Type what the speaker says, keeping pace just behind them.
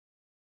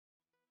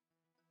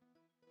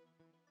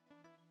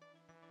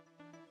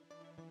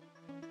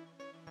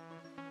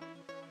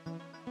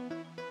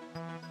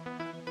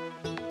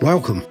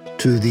Welcome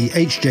to the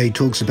HJ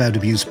Talks About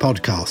Abuse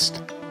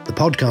podcast, the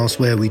podcast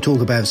where we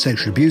talk about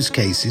sexual abuse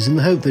cases in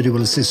the hope that it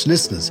will assist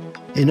listeners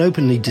in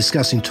openly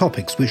discussing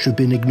topics which have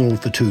been ignored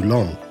for too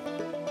long.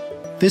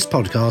 This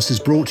podcast is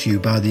brought to you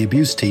by the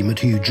abuse team at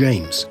Hugh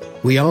James.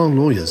 We are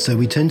lawyers, so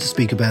we tend to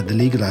speak about the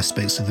legal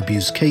aspects of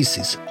abuse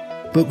cases,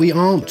 but we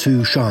aren't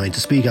too shy to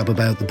speak up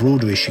about the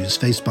broader issues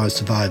faced by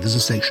survivors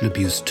of sexual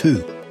abuse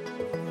too.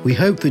 We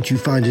hope that you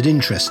find it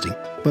interesting,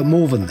 but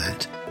more than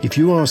that, if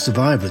you are a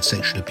survivor of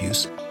sexual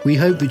abuse, we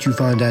hope that you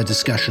find our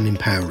discussion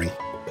empowering.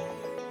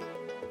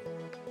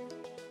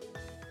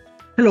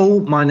 Hello,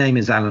 my name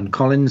is Alan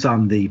Collins.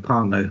 I'm the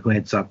partner who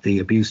heads up the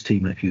abuse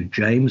team at Hugh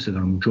James, and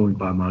I'm joined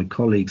by my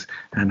colleagues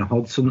Hannah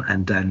Hodson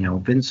and Danielle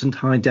Vincent.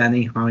 Hi,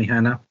 Danny. Hi,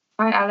 Hannah.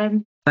 Hi,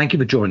 Alan. Thank you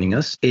for joining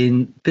us.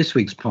 In this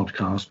week's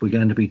podcast, we're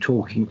going to be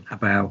talking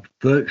about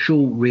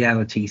virtual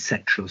reality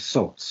sexual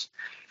assaults.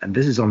 And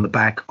this is on the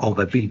back of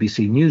a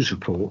BBC News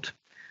report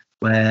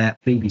where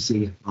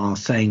BBC are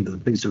saying that the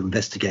police are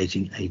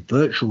investigating a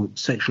virtual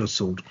sexual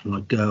assault on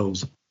a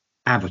girl's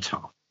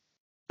avatar.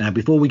 Now,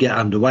 before we get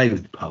underway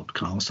with the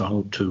podcast, I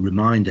want to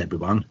remind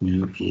everyone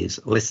who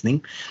is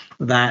listening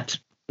that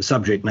the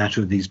subject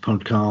matter of these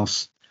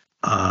podcasts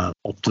are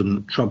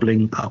often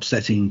troubling,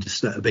 upsetting,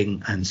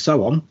 disturbing, and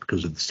so on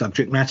because of the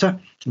subject matter.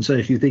 And so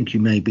if you think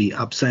you may be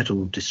upset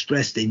or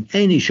distressed in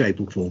any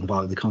shape or form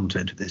by the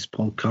content of this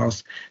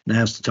podcast,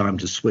 now's the time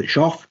to switch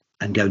off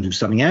and go and do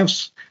something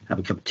else, have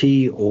a cup of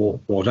tea or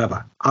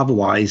whatever.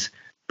 Otherwise,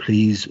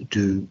 please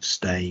do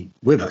stay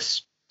with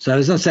us. So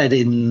as I said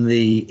in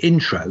the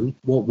intro,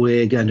 what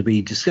we're going to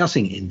be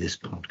discussing in this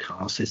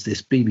podcast is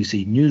this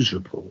BBC News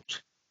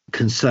report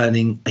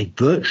concerning a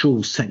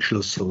virtual sexual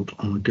assault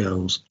on a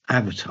girl's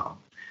avatar.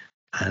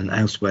 And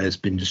elsewhere has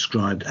been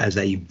described as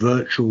a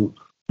virtual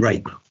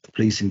rape, the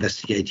police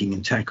investigating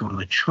an attack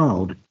on a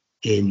child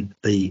in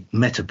the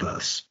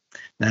metaverse.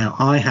 Now,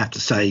 I have to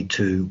say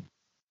to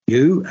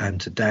you and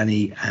to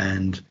Danny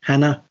and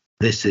Hannah,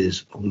 this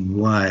is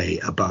way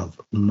above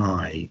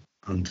my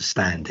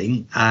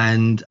understanding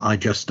and I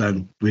just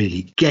don't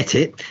really get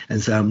it.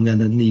 And so I'm going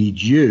to need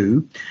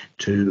you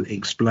to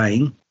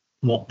explain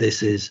what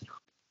this is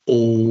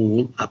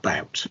all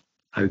about.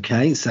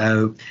 Okay,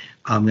 so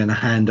I'm going to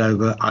hand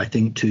over, I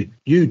think, to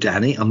you,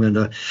 Danny. I'm going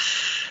to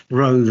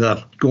throw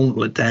the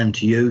gauntlet down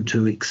to you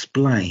to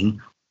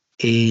explain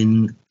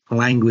in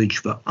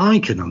language that I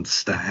can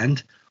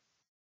understand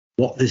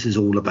what this is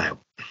all about.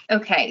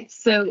 Okay,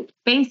 so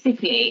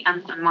basically,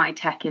 and my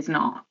tech is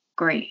not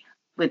great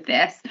with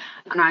this,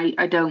 and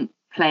I don't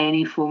play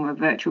any form of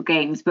virtual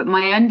games, but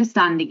my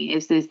understanding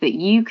is that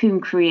you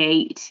can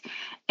create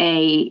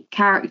a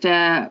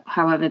character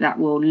however that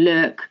will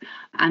look,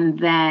 and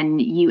then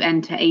you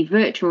enter a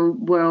virtual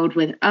world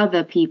with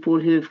other people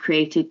who have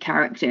created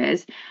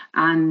characters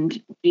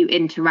and you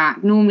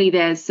interact. Normally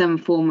there's some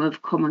form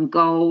of common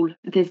goal.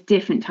 There's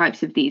different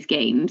types of these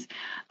games.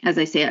 As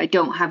I say, I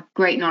don't have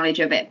great knowledge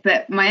of it,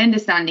 but my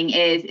understanding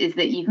is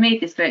that you've made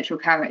this virtual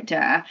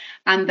character,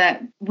 and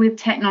that with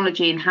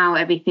technology and how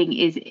everything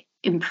is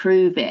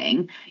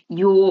improving,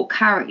 your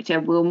character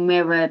will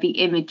mirror the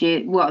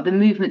images, the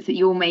movements that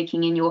you're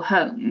making in your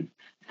home.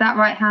 Is that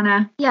right,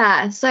 Hannah?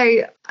 Yeah,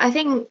 so I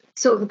think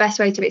sort of the best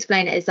way to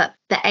explain it is that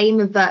the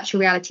aim of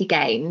virtual reality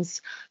games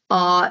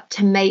are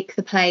to make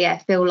the player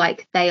feel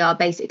like they are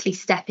basically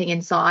stepping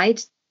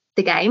inside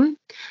the game.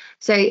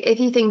 So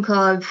if you think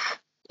of,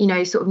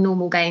 sort of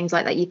normal games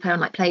like that you play on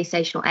like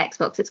PlayStation or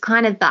Xbox, it's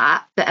kind of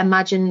that, but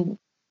imagine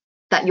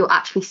that you're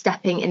actually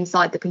stepping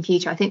inside the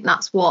computer. I think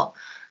that's what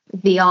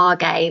VR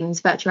games,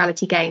 virtual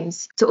reality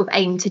games sort of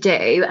aim to do.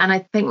 And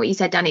I think what you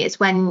said, Danny, is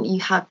when you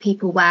have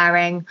people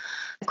wearing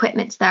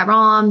equipment to their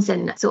arms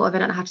and sort of, I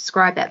don't know how to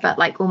describe it, but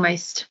like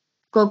almost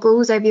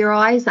goggles over your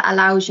eyes that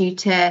allows you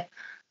to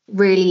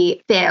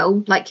really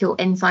feel like you're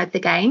inside the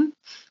game.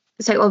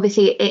 So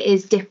obviously it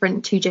is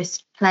different to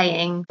just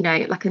playing,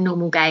 like a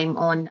normal game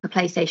on a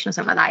PlayStation or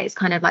something like that. It's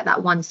kind of like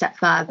that one step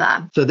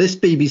further. So this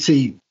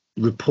BBC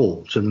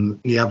report and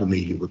the other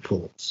media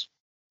reports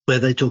where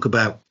they talk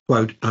about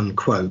quote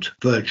unquote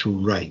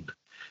virtual rape.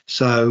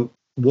 So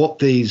what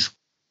these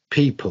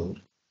people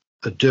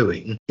are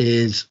doing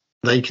is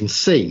they can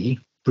see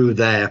through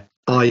their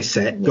eye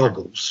set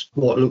goggles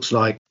what looks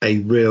like a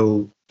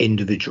real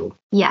individual.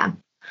 Yeah.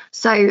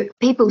 So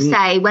people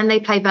say when they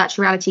play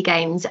virtual reality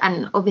games,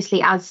 and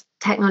obviously as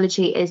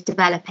technology is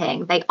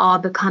developing, they are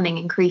becoming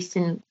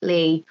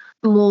increasingly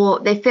more,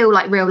 they feel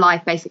like real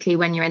life basically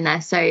when you're in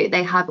there. So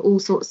they have all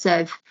sorts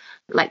of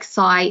like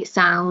sight,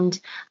 sound,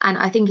 and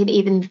I think in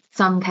even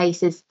some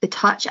cases the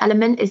touch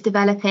element is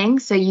developing.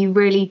 So you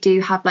really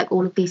do have like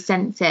all of these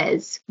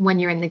senses when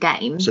you're in the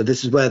game. So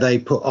this is where they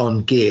put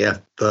on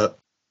gear that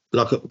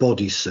like a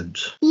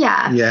bodysuit.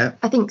 Yeah.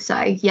 I think so.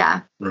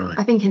 Yeah. Right.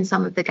 I think in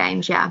some of the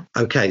games, yeah.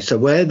 Okay, so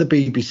where the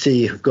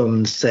BBC have gone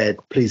and said,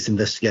 please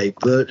investigate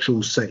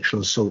virtual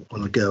sexual assault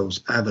on a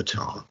girl's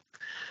avatar.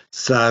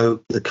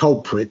 So the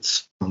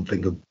culprits, I'm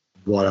thinking of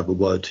whatever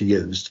word to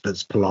use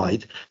that's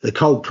polite, the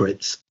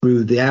culprits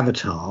through the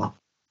avatar,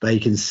 they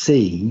can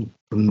see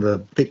from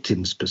the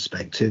victim's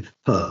perspective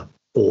her.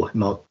 or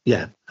not,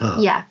 her.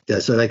 Yeah.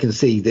 So they can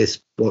see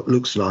this, what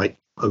looks like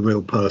a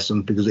real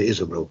person, because it is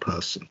a real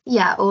person.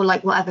 Yeah, or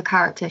like whatever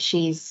character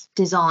she's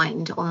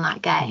designed on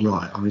that game.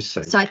 Right, I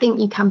see. So I think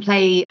you can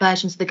play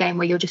versions of the game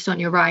where you're just on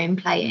your own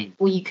playing,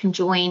 or you can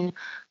join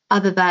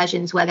other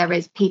versions where there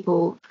is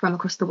people from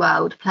across the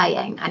world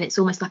playing, and it's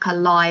almost like a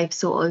live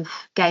sort of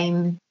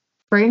game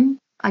room,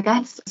 I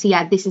guess. So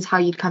yeah, this is how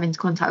you'd come into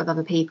contact with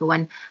other people.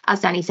 And as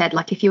Danny said,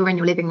 like if you're in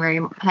your living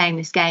room playing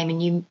this game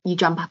and you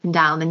jump up and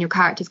down, then your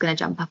character's going to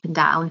jump up and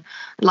down.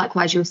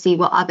 Likewise, you'll see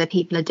what other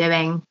people are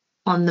doing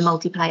on the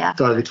multiplayer.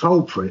 So the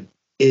culprit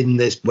in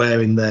this,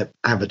 wearing their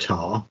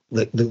avatar,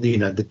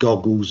 the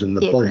goggles and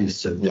the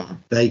bodysuit,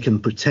 they can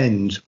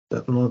pretend,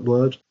 that's the right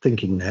word,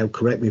 thinking now,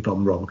 correct me if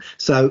I'm wrong,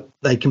 so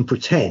they can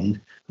pretend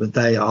that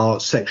they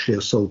are sexually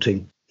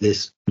assaulting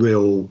this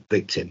real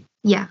victim.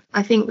 Yeah,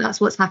 I think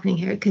that's what's happening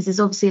here, because there's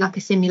obviously like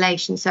a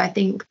simulation. So I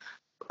think,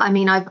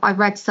 I've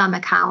read some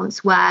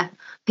accounts where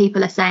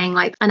people are saying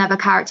like another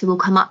character will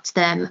come up to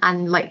them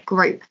and like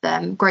grope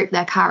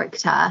their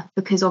character,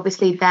 because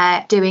obviously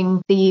they're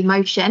doing the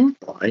emotion.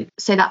 Right.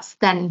 So that's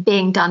then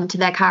being done to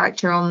their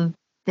character on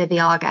the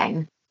VR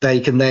game.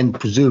 They can then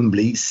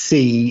presumably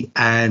see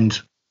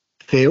and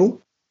feel.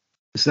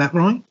 Is that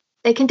right?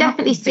 They can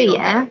definitely see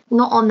it,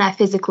 not on their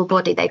physical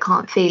body. They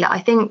can't feel it. I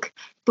think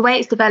the way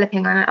it's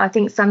developing, and I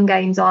think some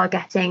games are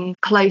getting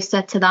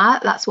closer to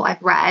that. That's what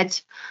I've read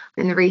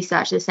in the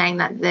research. They're saying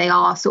that they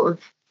are sort of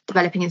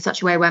developing in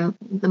such a way where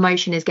the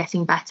motion is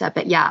getting better.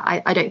 But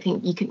yeah, I don't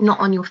think you can, not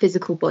on your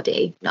physical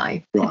body, no.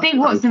 Right. I think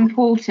what's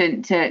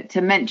important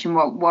to mention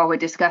while we're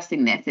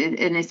discussing this,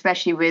 and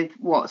especially with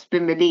what's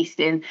been released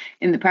in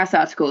the press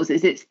articles,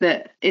 is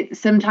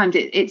sometimes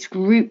it's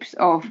groups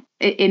of,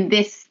 in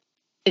this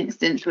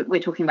instance we're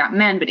talking about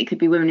men, but it could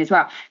be women as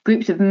well,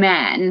 groups of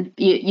men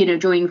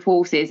joining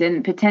forces,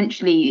 and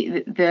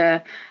potentially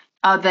the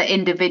other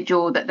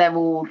individual that they're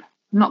all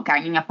not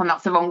ganging up on,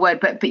 that's the wrong word,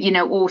 but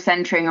all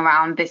centering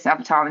around this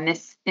avatar in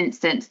this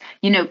instance,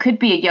 could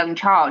be a young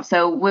child.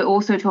 So we're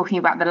also talking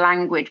about the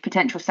language,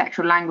 potential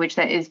sexual language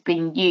that is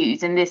being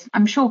used, and this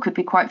I'm sure could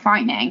be quite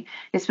frightening,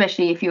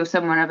 especially if you're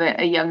someone of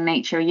a young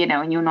nature,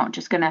 and you're not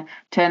just going to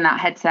turn that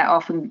headset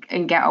off and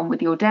get on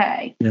with your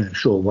day. Yeah,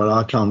 sure. Well,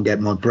 I can't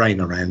get my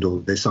brain around all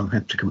of this, I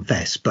have to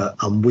confess, but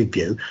I'm with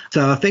you.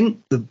 So I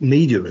think the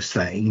media are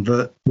saying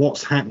that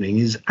what's happening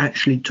is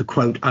actually, to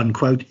quote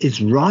unquote,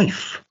 is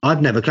rife.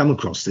 I've never come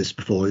across this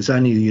before. It's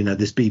only,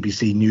 this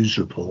BBC News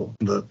report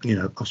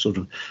that, I sort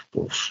of,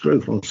 what's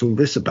all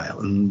this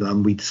about?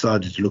 And we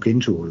decided to look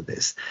into all of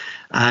this.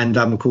 And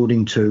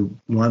according to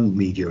one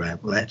media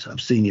outlet, a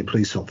senior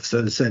police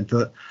officer said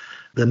that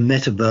the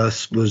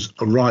metaverse was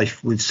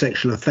rife with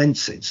sexual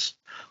offences.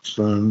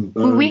 So,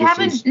 well, we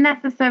haven't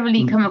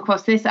necessarily come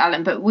across this,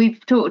 Alan, but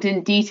we've talked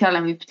in detail,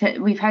 and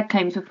we've had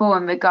claims before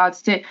in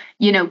regards to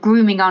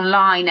grooming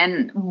online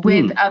and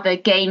with other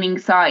gaming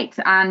sites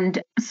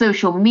and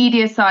social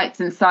media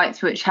sites and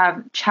sites which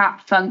have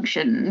chat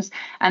functions,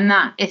 and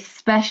that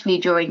especially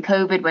during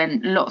COVID, when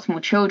lots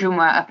more children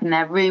were up in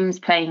their rooms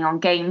playing on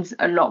games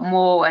a lot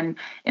more and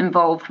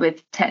involved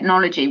with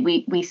technology,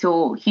 we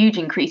saw huge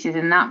increases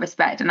in that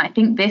respect. And I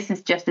think this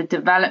is just a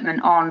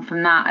development on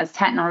from that, as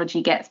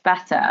technology gets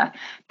better,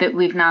 that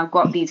we've now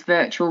got these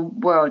virtual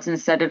worlds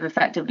instead of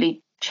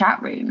effectively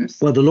chat rooms.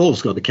 Well, the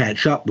law's got to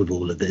catch up with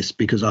all of this,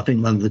 because I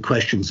think one of the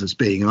questions that's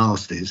being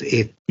asked is,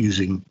 if,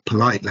 using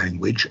polite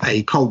language,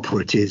 a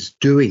culprit is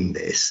doing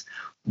this,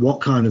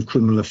 what kind of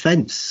criminal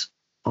offence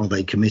are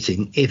they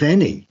committing, if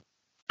any?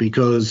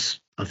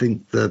 Because I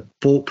think the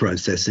thought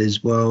process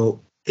is,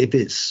 well, if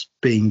it's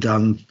being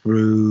done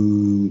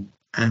through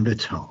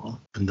Avatar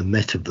and the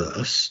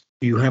metaverse,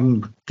 you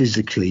haven't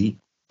physically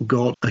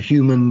got a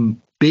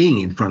human being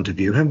in front of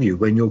you, have you,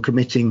 when you're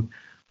committing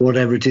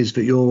whatever it is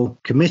that you're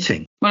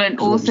committing? Well, and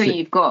also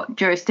you've got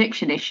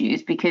jurisdiction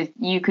issues, because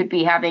you could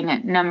be having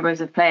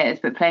numbers of players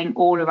but playing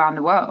all around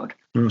the world.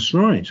 That's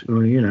right.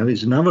 Well,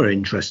 it's another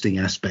interesting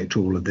aspect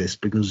to all of this,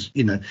 because,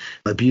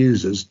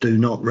 abusers do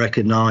not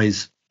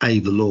recognise the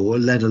law,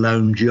 let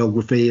alone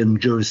geography and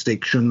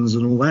jurisdictions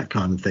and all that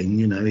kind of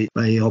thing.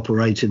 They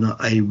operate in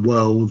a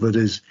world that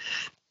is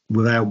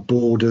without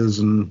borders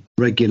and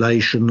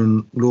regulation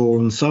and law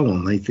and so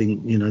on. They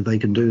think, they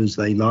can do as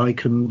they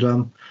like,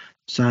 and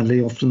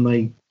sadly, often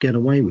they get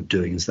away with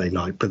doing as they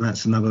like, but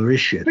that's another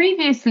issue.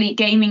 Previously,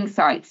 gaming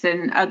sites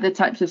and other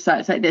types of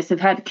sites like this have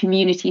had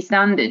community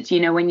standards,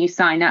 when you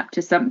sign up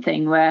to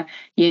something where,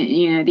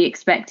 the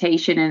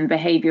expectation and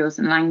behaviours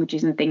and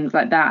languages and things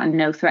like that, and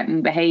no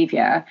threatening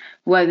behaviour,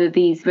 whether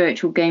these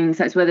virtual gaming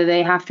sites, whether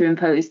they have to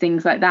impose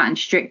things like that and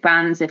strict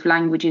bans if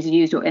language is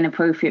used or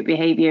inappropriate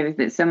behaviour,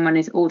 that someone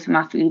is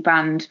automatically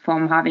banned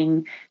from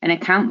having an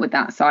account with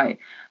that site.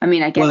 I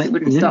mean, I guess it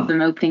wouldn't stop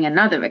them opening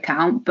another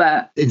account,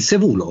 but in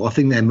civil law, I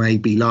think there may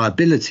be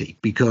liability,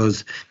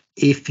 because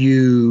if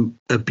you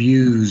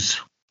abuse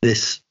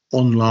this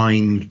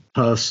online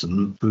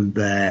person through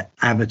their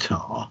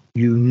avatar,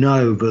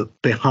 that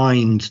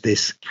behind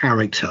this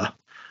character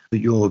that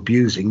you're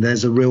abusing,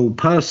 there's a real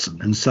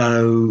person. And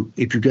so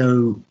if you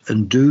go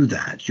and do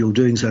that, you're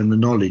doing so in the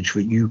knowledge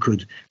that you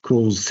could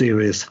cause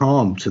serious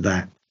harm to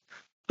that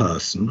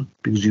person,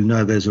 because you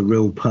know there's a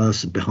real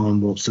person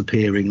behind what's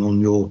appearing on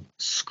your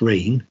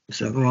screen. Is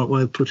that the right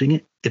way of putting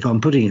it? If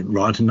I'm putting it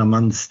right and I'm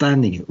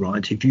understanding it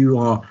right, if you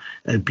are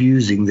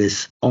abusing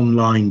this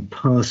online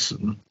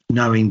person,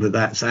 knowing that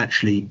that's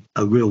actually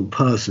a real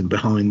person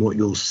behind what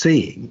you're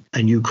seeing,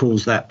 and you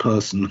cause that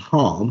person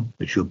harm,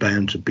 which you're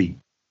bound to be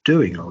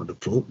doing, I would have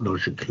thought,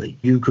 logically,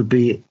 you could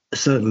be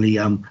certainly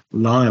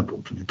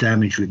liable for the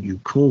damage that you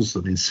cause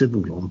them in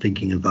civil law. I'm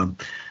thinking of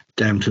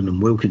Downton and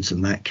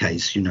Wilkinson, that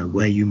case,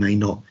 where you may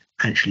not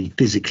actually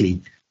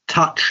physically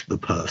touch the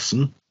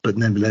person, but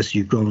nevertheless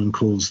you've gone and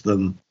caused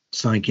them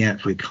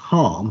psychiatric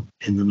harm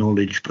in the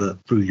knowledge that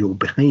through your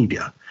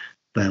behaviour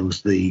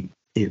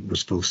it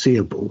was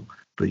foreseeable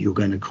that you're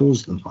going to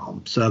cause them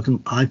harm. So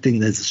I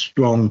think there's a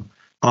strong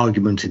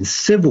argument in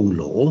civil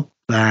law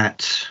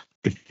that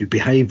if you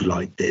behave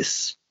like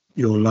this,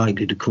 you're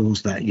likely to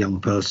cause that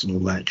young person or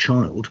that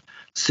child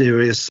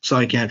serious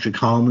psychiatric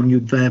harm, and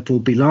you'd therefore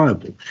be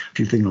liable. If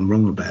you think I'm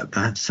wrong about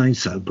that, say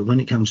so. But when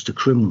it comes to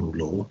criminal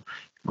law,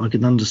 I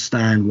can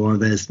understand why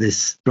there's this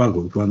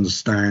struggle to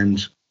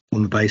understand,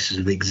 on the basis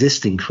of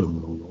existing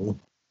criminal law,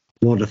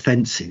 what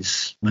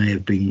offences may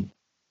have been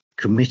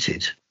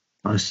committed.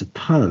 I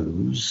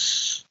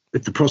suppose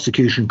if the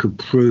prosecution could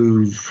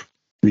prove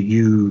that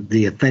you,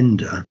 the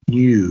offender,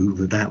 knew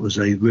that that was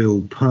a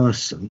real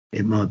person,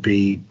 it might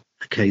be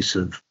a case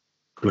of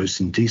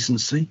gross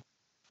indecency,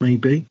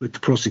 maybe. If the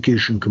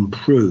prosecution can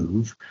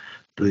prove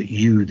that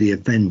you, the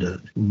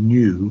offender,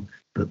 knew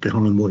that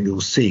behind what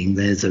you're seeing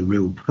there's a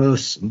real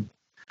person,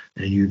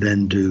 and you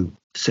then do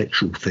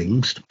sexual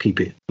things to keep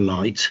it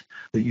light,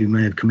 that you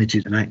may have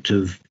committed an act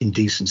of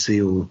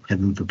indecency or,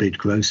 heaven forbid,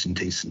 gross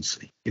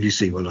indecency, if you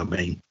see what I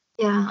mean.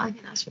 Yeah, I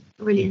think that's a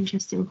really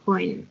interesting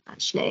point,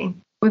 actually.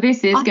 Well,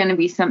 this is going to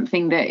be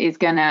something that is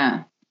going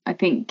to, I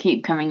think,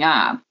 keep coming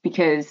up,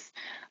 because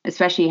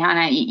especially,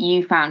 Hannah,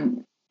 you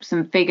found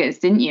some figures,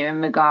 didn't you,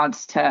 in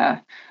regards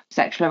to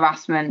sexual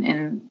harassment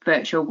in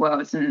virtual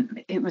worlds,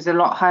 and it was a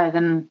lot higher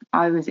than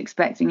I was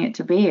expecting it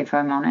to be, if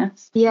I'm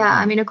honest. Yeah,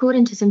 I mean,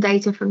 according to some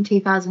data from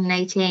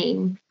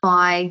 2018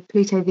 by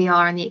Pluto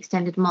VR and the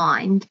Extended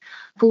Mind,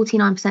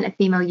 49% of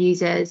female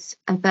users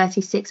and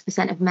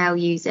 36% of male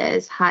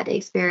users had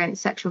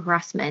experienced sexual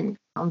harassment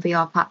on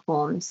VR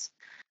platforms.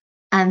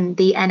 And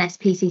the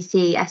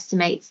NSPCC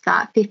estimates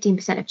that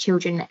 15% of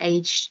children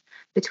aged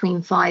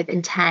between 5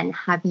 and 10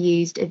 have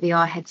used a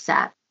VR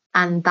headset,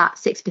 and that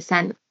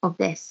 6% of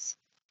this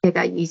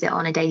figure use it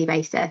on a daily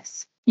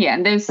basis. Yeah,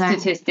 and those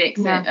statistics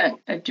are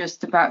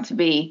just about to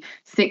be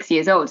 6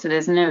 years old, so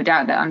there's no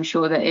doubt that I'm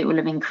sure that it will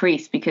have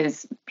increased,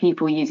 because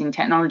people using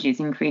technology has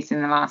increased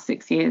in the last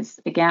 6 years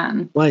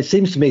again. Well, it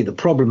seems to me the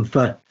problem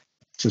for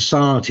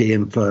society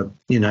and for,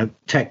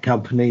 tech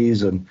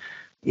companies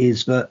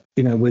is that,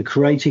 we're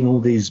creating all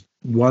these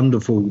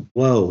wonderful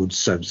worlds,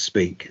 so to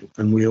speak,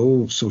 and we're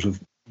all sort of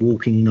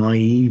walking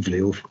naively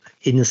or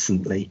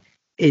innocently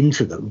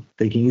into them,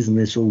 thinking, isn't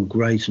this all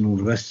great and all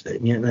the rest of it?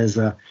 And yet there's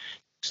a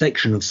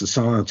section of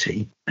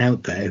society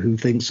out there who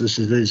thinks this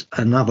is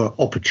another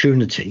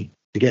opportunity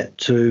to get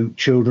to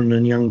children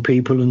and young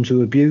people and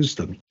to abuse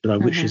them,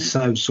 which is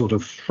so sort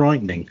of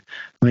frightening.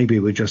 Maybe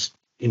we're just,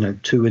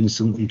 too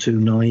innocent and too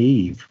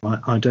naive.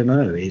 I don't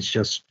know. It's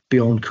just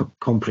beyond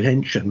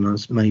comprehension.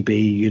 As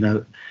maybe,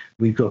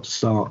 we've got to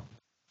start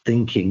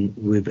thinking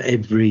with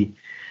every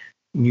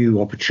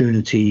new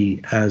opportunity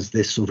as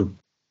this sort of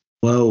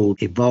world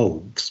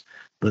evolves,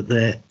 but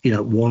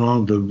what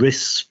are the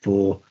risks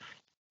for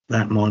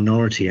that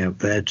minority out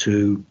there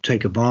to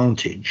take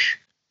advantage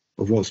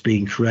of what's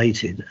being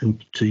created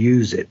and to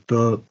use it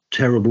for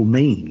terrible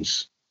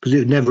means? Because it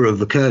would never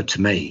have occurred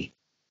to me,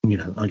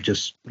 I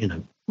just,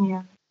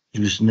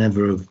 just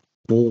never have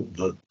thought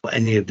that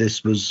any of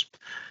this was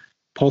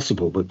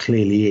possible, but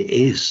clearly it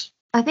is.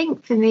 I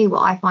think for me,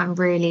 what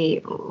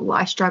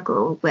I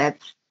struggle with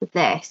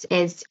this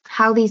is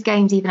how these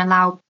games even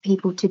allow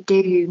people to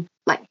do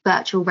like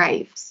virtual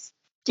raves.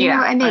 Do you know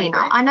what I mean?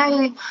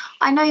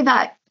 I know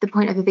that the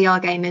point of a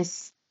VR game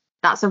is,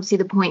 that's obviously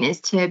the point,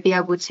 is to be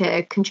able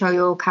to control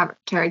your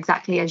character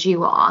exactly as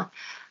you are.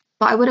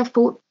 But I would have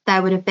thought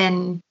there would have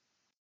been,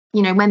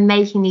 when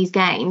making these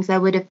games,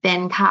 there would have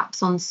been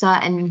caps on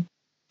certain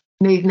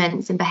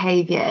movements and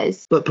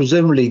behaviours. But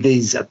presumably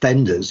these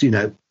offenders,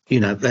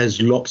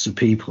 there's lots of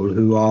people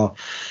who are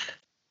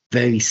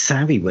very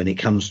savvy when it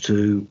comes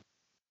to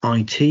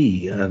IT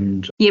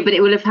and... Yeah, but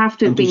it will have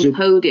to have been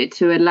coded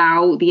to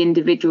allow the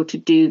individual to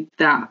do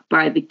that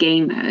by the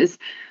gamers.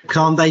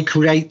 Can't they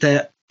create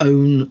their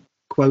own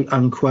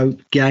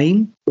quote-unquote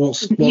game?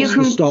 What's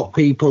to stop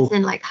people...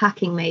 In like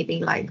hacking,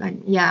 maybe, I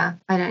don't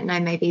know,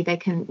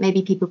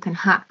 maybe people can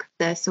hack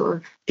the sort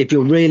of... If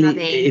you're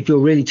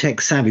really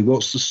tech-savvy,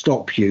 what's to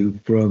stop you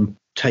from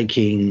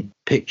taking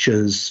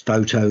pictures,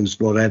 photos,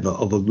 whatever,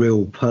 of a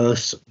real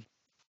person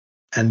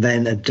and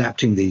then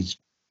adapting these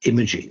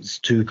images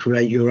to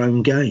create your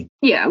own game.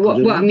 Yeah,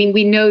 I mean,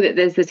 we know that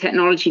there's the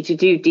technology to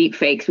do deep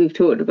fakes. We've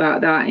talked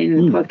about that in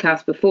the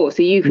podcast before.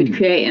 So you could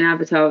create an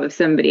avatar of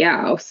somebody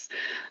else,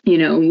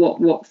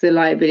 what's the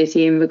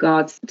liability in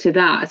regards to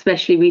that?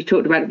 Especially, we've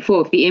talked about it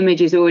before, if the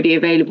image is already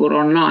available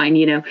online,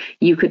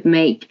 you could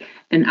make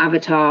an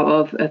avatar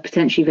of a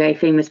potentially very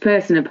famous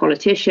person, a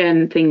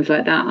politician, things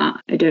like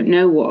that. I don't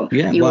know what.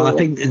 Yeah, well, I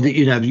think,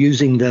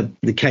 using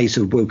the case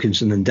of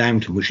Wilkinson and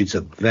Downton, which is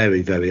a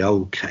very, very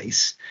old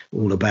case,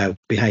 all about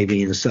behaving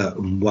in a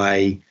certain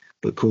way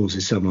that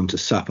causes someone to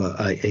suffer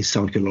a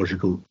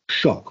psychological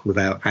shock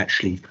without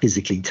actually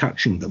physically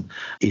touching them.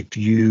 If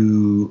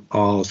you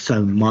are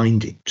so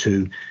minded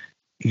to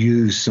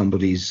use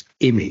somebody's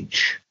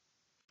image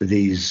for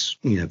these,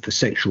 for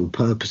sexual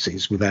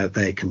purposes without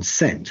their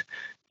consent,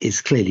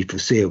 it's clearly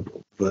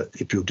foreseeable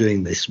that if you're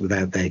doing this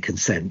without their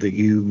consent, that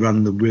you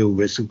run the real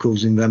risk of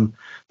causing them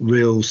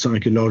real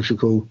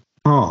psychological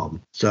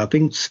harm. So I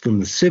think from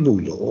the civil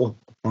law,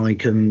 I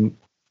can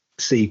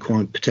see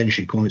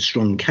potentially quite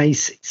strong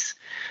cases.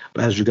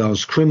 But as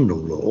regards criminal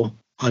law,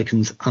 I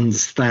can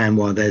understand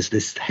why there's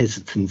this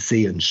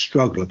hesitancy and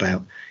struggle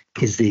about,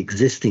 is the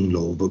existing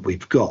law that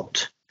we've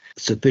got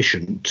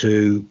sufficient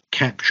to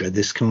capture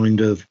this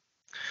kind of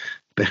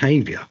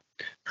behaviour?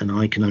 And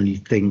I can only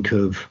think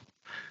of,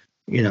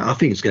 I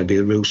think it's going to be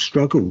a real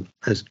struggle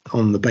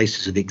on the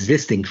basis of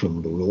existing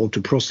criminal law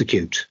to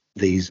prosecute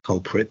these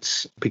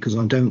culprits, because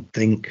I don't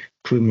think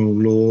criminal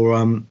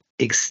law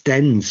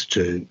extends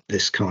to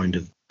this kind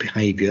of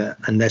behaviour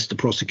unless the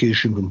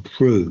prosecution can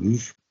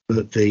prove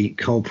that the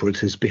culprit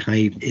has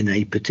behaved in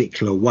a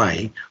particular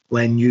way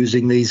when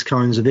using these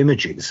kinds of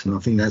images. And I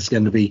think that's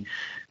going to be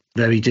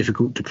very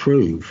difficult to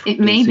prove. It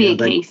may be a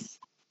case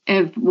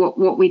of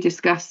what we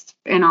discussed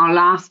in our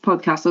last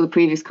podcast or the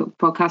previous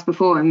podcast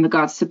before in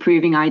regards to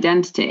proving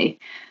identity,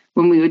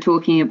 when we were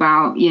talking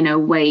about,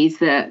 ways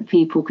that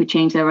people could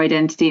change their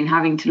identity and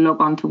having to log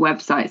on to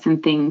websites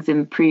and things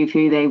and prove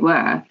who they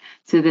were,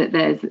 so that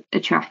there's a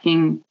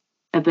tracking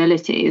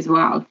ability as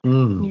well.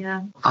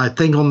 Yeah. I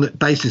think on the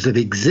basis of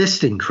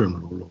existing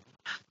criminal law,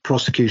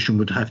 prosecution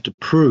would have to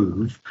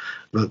prove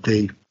that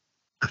the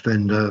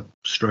offender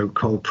 /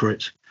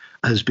 culprit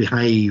has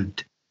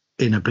behaved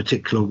in a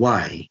particular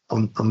way.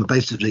 On the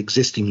basis of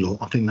existing law,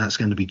 I think that's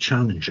going to be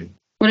challenging.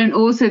 Well, and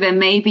also there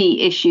may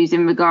be issues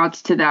in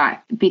regards to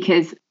that,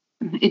 because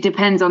it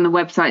depends on the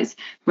website's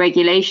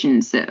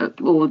regulations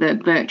or the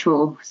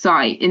virtual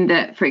site, in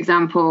that, for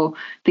example,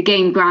 the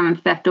game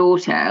Grand Theft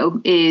Auto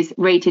is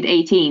rated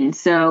 18.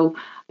 So,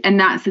 and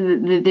that's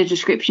the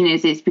description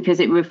is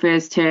because it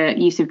refers to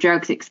use of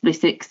drugs,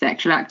 explicit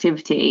sexual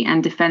activity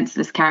and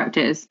defenseless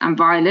characters and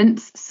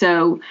violence.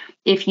 So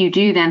if you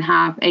do then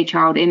have a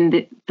child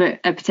in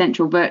a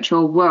potential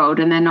virtual world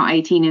and they're not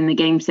 18 and the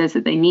game says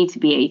that they need to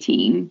be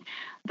 18,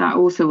 that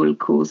also will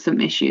cause some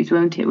issues,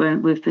 won't it,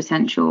 with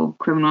potential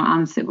criminal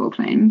and civil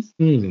claims?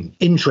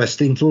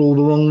 Interesting for all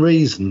the wrong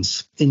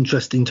reasons.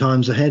 Interesting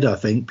times ahead, I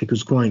think,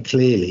 because quite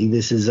clearly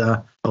this is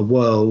a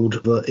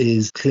world that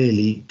is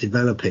clearly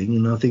developing,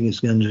 and I think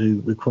it's going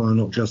to require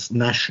not just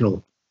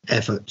national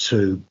effort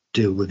to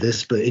deal with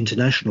this, but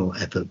international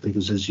effort,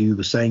 because as you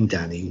were saying,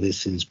 Danny,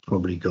 this has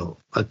probably got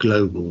a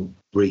global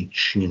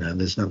reach.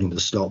 There's nothing to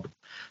stop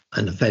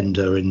an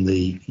offender in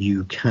the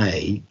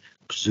UK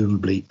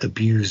presumably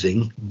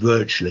abusing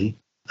virtually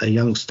a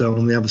youngster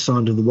on the other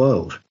side of the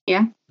world.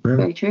 Yeah,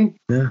 very true.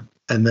 Yeah.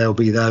 And there'll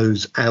be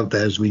those out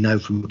there, as we know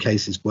from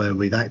cases where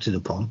we've acted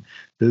upon,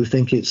 who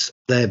think it's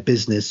their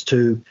business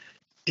to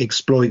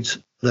exploit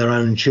their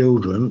own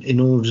children in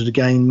order to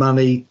gain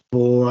money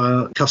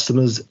for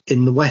customers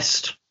in the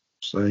West.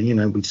 So,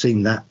 we've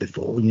seen that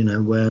before,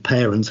 where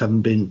parents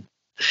haven't been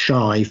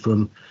shy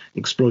from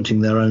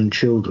exploiting their own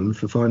children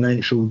for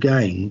financial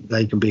gain.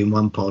 They can be in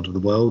one part of the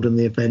world and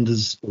the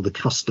offenders, or the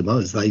customer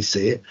as they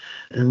see it,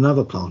 in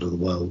another part of the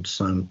world.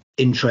 So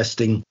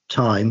interesting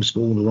times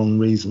for all the wrong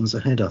reasons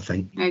ahead, I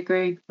think. I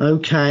agree.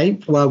 Okay,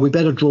 well, we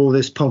better draw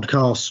this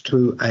podcast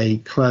to a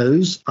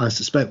close. I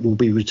suspect we'll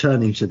be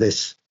returning to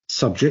this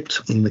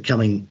subject in the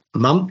coming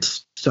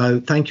months. So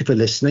thank you for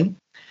listening.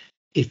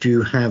 If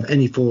you have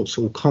any thoughts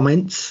or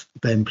comments,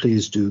 then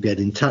please do get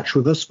in touch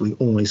with us. We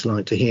always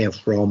like to hear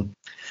from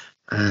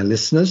our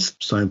listeners,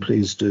 so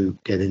please do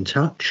get in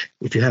touch.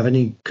 If you have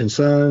any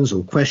concerns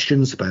or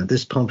questions about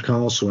this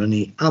podcast or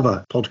any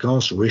other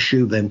podcast or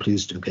issue, then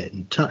please do get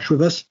in touch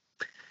with us.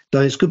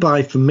 So it's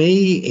goodbye from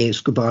me,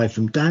 it's goodbye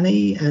from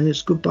Danny, and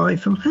it's goodbye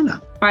from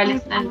Hannah. Bye,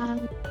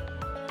 listeners.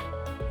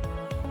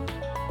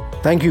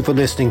 Thank you for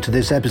listening to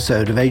this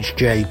episode of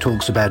HJ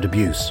Talks About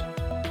Abuse.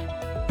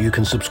 You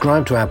can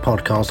subscribe to our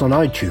podcast on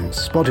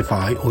iTunes,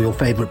 Spotify, or your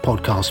favourite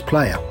podcast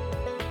player.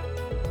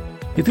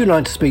 If you'd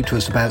like to speak to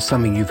us about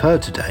something you've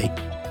heard today,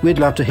 we'd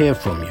love to hear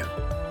from you.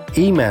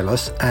 Email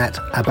us at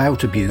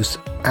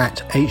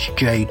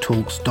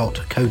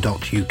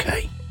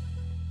aboutabuse@hjtalks.co.uk.